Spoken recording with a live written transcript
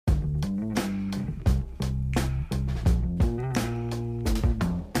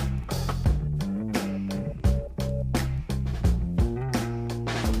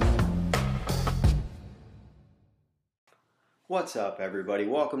What's up, everybody?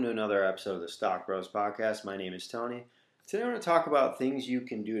 Welcome to another episode of the Stock Bros Podcast. My name is Tony. Today, we're going to talk about things you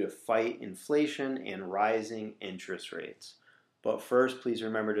can do to fight inflation and rising interest rates. But first, please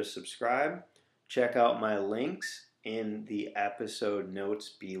remember to subscribe. Check out my links in the episode notes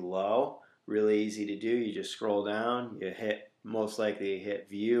below. Really easy to do. You just scroll down, most likely hit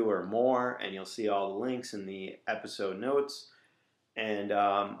view or more, and you'll see all the links in the episode notes. And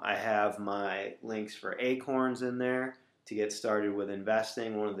I have my links for Acorns in there to get started with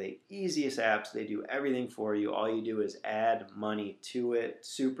investing. One of the easiest apps. They do everything for you. All you do is add money to it.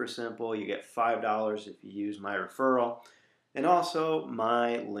 Super simple. You get $5 if you use my referral. And also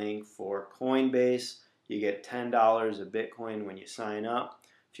my link for Coinbase. You get $10 of Bitcoin when you sign up.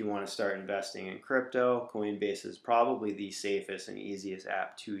 If you want to start investing in crypto, Coinbase is probably the safest and easiest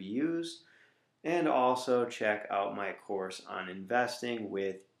app to use. And also check out my course on investing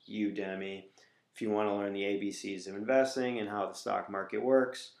with Udemy. If you want to learn the ABCs of investing and how the stock market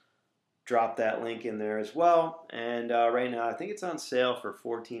works, drop that link in there as well. And right now, I think it's on sale for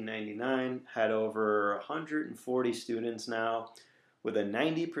 $14.99. Had over 140 students now with a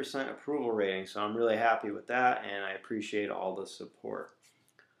 90% approval rating. So I'm really happy with that, and I appreciate all the support.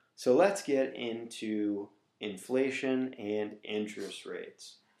 So let's get into inflation and interest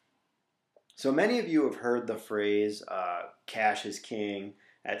rates. So many of you have heard the phrase, cash is king,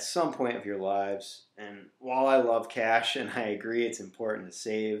 at some point of your lives. And while I love cash and I agree it's important to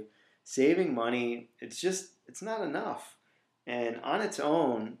save, saving money, it's not enough. And on its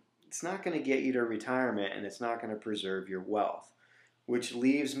own, it's not going to get you to retirement, and it's not going to preserve your wealth, which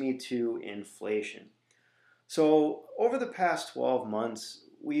leaves me to inflation. So over the past 12 months,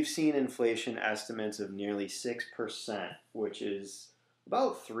 we've seen inflation estimates of nearly 6%, which is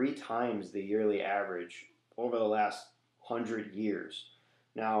about 3 times the yearly average over the last 100 years.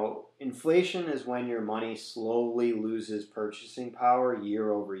 Now, inflation is when your money slowly loses purchasing power year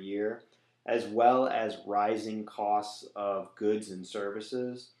over year, as well as rising costs of goods and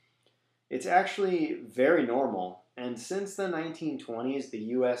services. It's actually very normal, and since the 1920s, the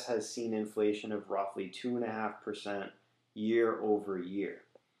U.S. has seen inflation of roughly 2.5% year over year.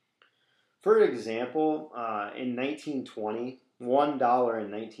 For example, in 1920, $1 in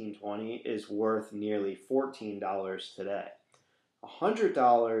 1920 is worth nearly $14 today. $100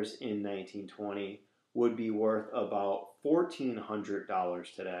 in 1920 would be worth about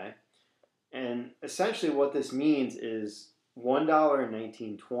 $1,400 today. And essentially what this means is $1 in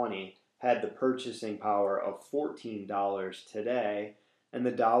 1920 had the purchasing power of $14 today, and the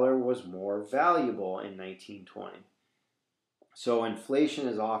dollar was more valuable in 1920. So inflation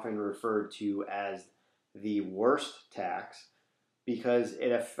is often referred to as the worst tax because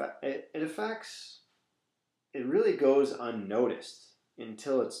it really goes unnoticed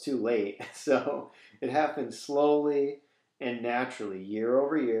until it's too late. So it happens slowly and naturally year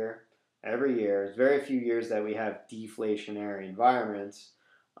over year, every year. There's very few years that we have deflationary environments.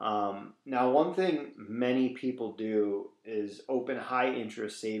 Now, one thing many people do is open high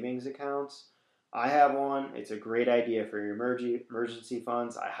interest savings accounts. I have one. It's a great idea for your emergency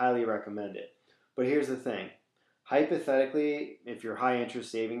funds. I highly recommend it. But here's the thing. Hypothetically, if your high interest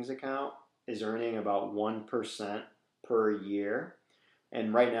savings account is earning about 1% per year.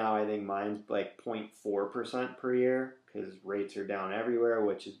 And right now, I think mine's like 0.4% per year because rates are down everywhere,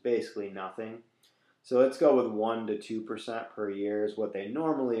 which is basically nothing. So let's go with 1 to 2% per year is what they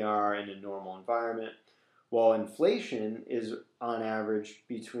normally are in a normal environment. While inflation is on average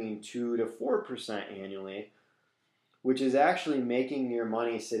between 2 to 4% annually, which is actually making your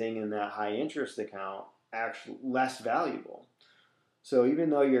money sitting in that high interest account actually less valuable. So even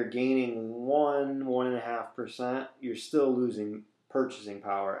though you're gaining 1.5%, you're still losing purchasing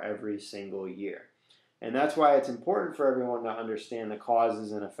power every single year. And that's why it's important for everyone to understand the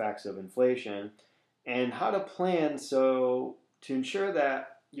causes and effects of inflation and how to plan to ensure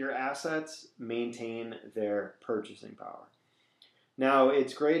that your assets maintain their purchasing power. Now,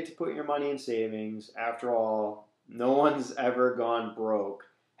 it's great to put your money in savings. After all, no one's ever gone broke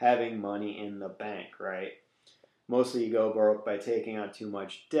having money in the bank, right? Mostly you go broke by taking on too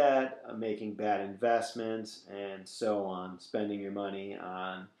much debt, making bad investments, and so on, spending your money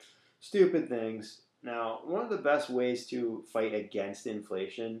on stupid things. Now, one of the best ways to fight against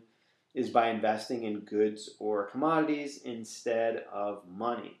inflation is by investing in goods or commodities instead of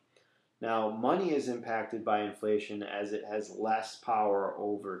money. Now, money is impacted by inflation as it has less power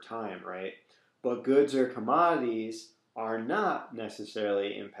over time, right? But goods or commodities are not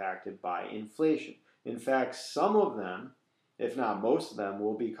necessarily impacted by inflation. In fact, some of them, if not most of them,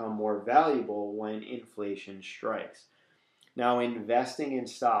 will become more valuable when inflation strikes. Now, investing in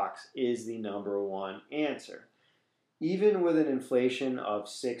stocks is the number one answer. even with an inflation of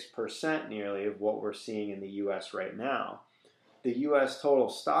 6% nearly of what we're seeing in the US right now, the US total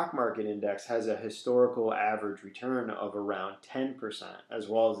stock market index has a historical average return of around 10%, as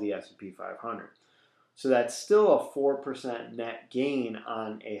well as the S&P 500. So that's still a 4% net gain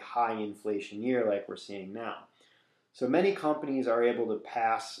on a high inflation year like we're seeing now. So many companies are able to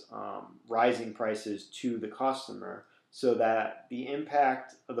pass rising prices to the customer so that the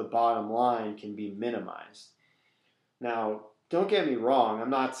impact of the bottom line can be minimized. Now, don't get me wrong, I'm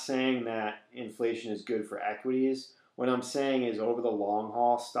not saying that inflation is good for equities. What I'm saying is over the long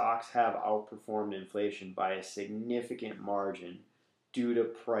haul, stocks have outperformed inflation by a significant margin due to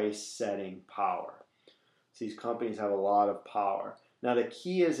price setting power. So these companies have a lot of power. Now, the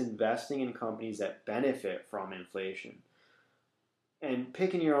key is investing in companies that benefit from inflation. And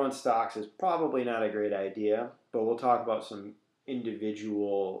picking your own stocks is probably not a great idea, but we'll talk about some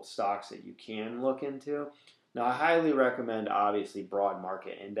individual stocks that you can look into. Now, I highly recommend, obviously, broad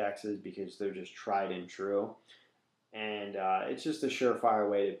market indexes because they're just tried and true. And it's just a surefire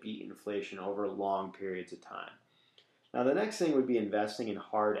way to beat inflation over long periods of time. Now, the next thing would be investing in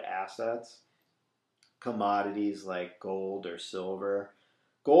hard assets, commodities like gold or silver.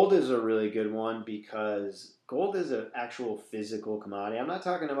 Gold is a really good one because gold is an actual physical commodity. I'm not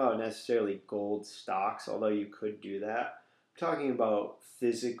talking about necessarily gold stocks, although you could do that. I'm talking about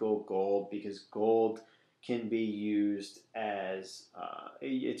physical gold because gold can be used as,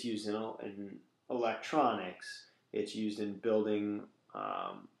 it's used in electronics, it's used in building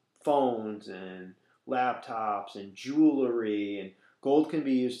phones and laptops and jewelry, and gold can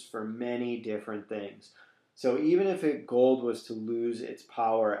be used for many different things. So even if gold was to lose its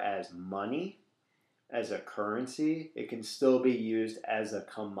power as money, as a currency, it can still be used as a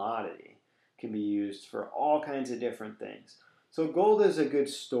commodity. It can be used for all kinds of different things. So gold is a good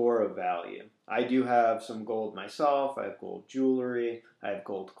store of value. I do have some gold myself. I have gold jewelry. I have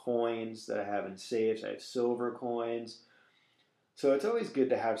gold coins that I have in safes. I have silver coins. So it's always good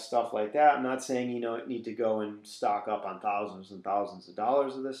to have stuff like that. I'm not saying you don't need to go and stock up on thousands and thousands of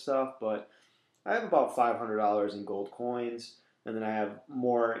dollars of this stuff, but I have about $500 in gold coins, and then I have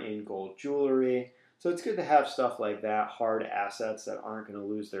more in gold jewelry. So it's good to have stuff like that, hard assets that aren't going to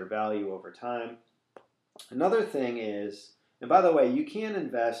lose their value over time. Another thing is, and by the way, you can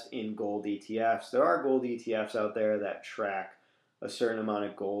invest in gold ETFs. There are gold ETFs out there that track a certain amount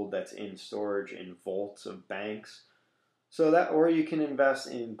of gold that's in storage in vaults of banks. So that, or you can invest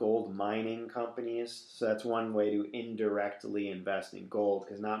in gold mining companies. So that's one way to indirectly invest in gold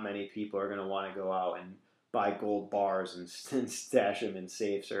because not many people are going to want to go out and buy gold bars and stash them in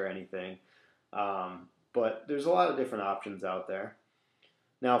safes or anything. But there's a lot of different options out there.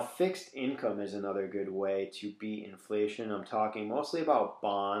 Now, fixed income is another good way to beat inflation. I'm talking mostly about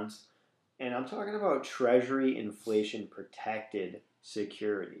bonds, and I'm talking about Treasury inflation protected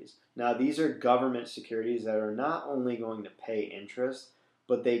securities. Now, these are government securities that are not only going to pay interest,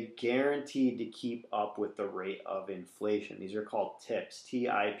 but they guaranteed to keep up with the rate of inflation. These are called TIPS,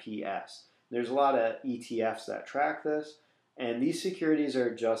 T-I-P-S. There's a lot of ETFs that track this, and these securities are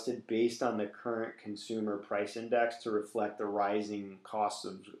adjusted based on the current consumer price index to reflect the rising costs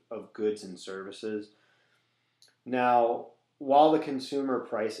of goods and services. Now, while the consumer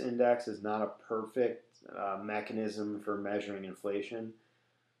price index is not a perfect mechanism for measuring inflation,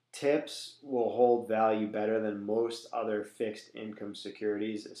 TIPS will hold value better than most other fixed income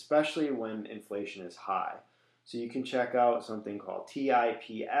securities, especially when inflation is high. So you can check out something called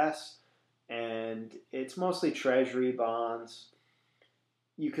TIPS, and it's mostly treasury bonds.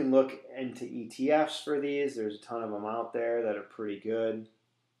 You can look into ETFs for these. There's a ton of them out there that are pretty good.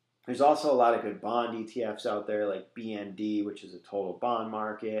 There's also a lot of good bond ETFs out there like BND, which is a total bond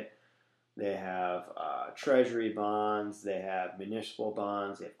market. They have treasury bonds, they have municipal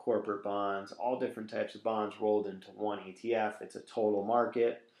bonds, they have corporate bonds, all different types of bonds rolled into one ETF. It's a total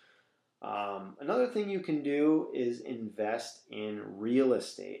market. Another thing you can do is invest in real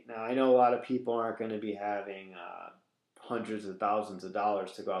estate. Now, I know a lot of people aren't going to be having hundreds of thousands of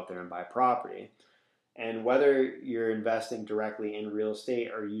dollars to go out there and buy property. And whether you're investing directly in real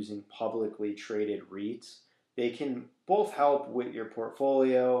estate or using publicly traded REITs, they can both help with your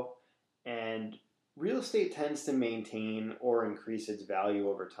portfolio, and real estate tends to maintain or increase its value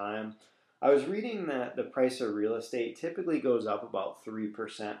over time. I was reading that the price of real estate typically goes up about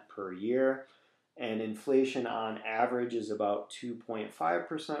 3% per year, and inflation on average is about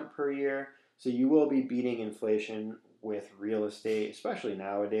 2.5% per year. So you will be beating inflation with real estate, especially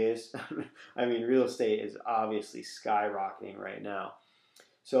nowadays. I mean, real estate is obviously skyrocketing right now.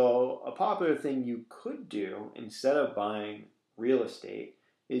 So a popular thing you could do instead of buying real estate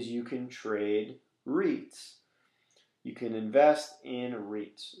is you can trade REITs. You can invest in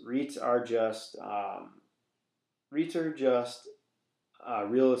REITs. REITs are just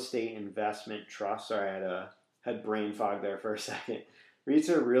real estate investment trusts. Sorry, I had brain fog there for a second. REITs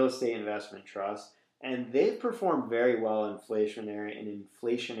are real estate investment trusts, and they've performed very well in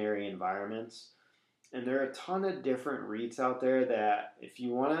inflationary environments. And there are a ton of different REITs out there that, if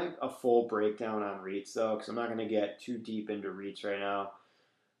you want a full breakdown on REITs, though, because I'm not going to get too deep into REITs right now,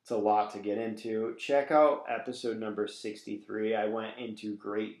 it's a lot to get into. Check out episode number 63. I went into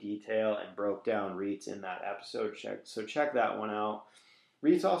great detail and broke down REITs in that episode. Check that one out.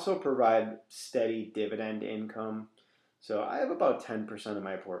 REITs also provide steady dividend income. So I have about 10% of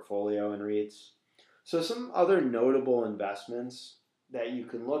my portfolio in REITs. So some other notable investments that you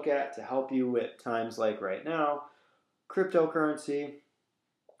can look at to help you with times like right now: cryptocurrency.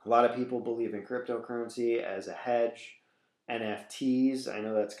 A lot of people believe in cryptocurrency as a hedge. NFTs, I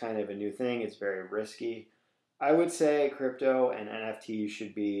know that's kind of a new thing. It's very risky. I would say crypto and NFTs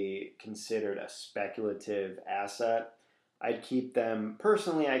should be considered a speculative asset. I keep them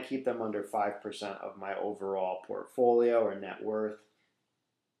under 5% of my overall portfolio or net worth.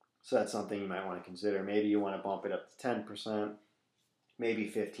 So that's something you might want to consider. Maybe you want to bump it up to 10%, maybe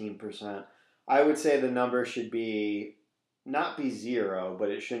 15%. I would say the number should not be zero,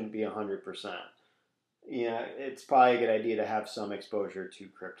 but it shouldn't be 100%. It's probably a good idea to have some exposure to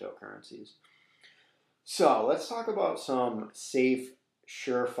cryptocurrencies. So let's talk about some safe,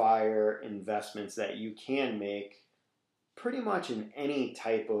 surefire investments that you can make pretty much in any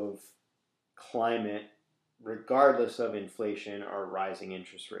type of climate, regardless of inflation or rising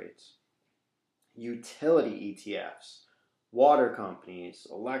interest rates. Utility ETFs, water companies,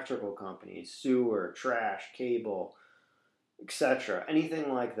 electrical companies, sewer, trash, cable, etc.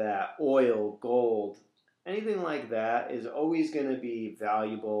 Anything like that, oil, gold, anything like that is always going to be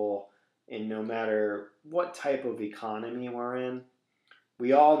valuable in no matter what type of economy we're in.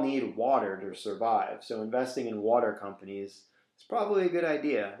 We all need water to survive, so investing in water companies is probably a good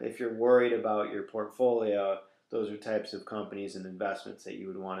idea. If you're worried about your portfolio, those are types of companies and investments that you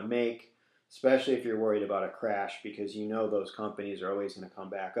would want to make, especially if you're worried about a crash, because those companies are always going to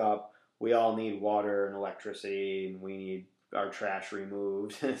come back up. We all need water and electricity, and we need our trash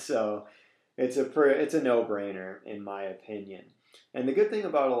removed. So it's a no-brainer in my opinion. And the good thing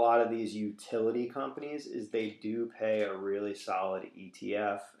about a lot of these utility companies is they do pay a really solid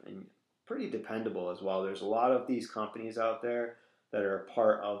ETF and pretty dependable as well. There's a lot of these companies out there that are a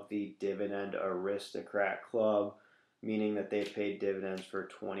part of the Dividend Aristocrat Club, meaning that they've paid dividends for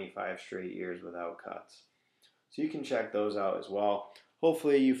 25 straight years without cuts. So you can check those out as well.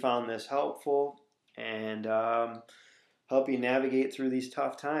 Hopefully you found this helpful and help you navigate through these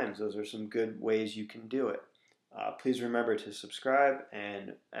tough times. Those are some good ways you can do it. Please remember to subscribe,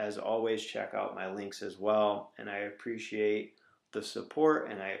 and as always, check out my links as well. And I appreciate the support,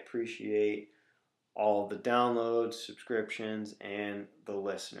 and I appreciate all the downloads, subscriptions, and the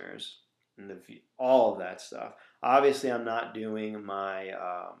listeners, and all of that stuff. Obviously, I'm not doing my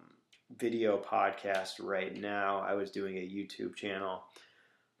video podcast right now. I was doing a YouTube channel.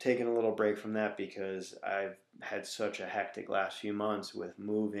 Taking a little break from that because I've had such a hectic last few months with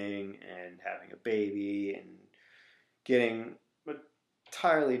moving and having a baby and getting an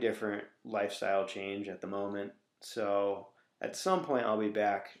entirely different lifestyle change at the moment. So at some point I'll be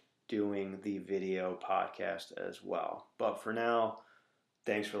back doing the video podcast as well. But for now,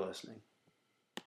 thanks for listening.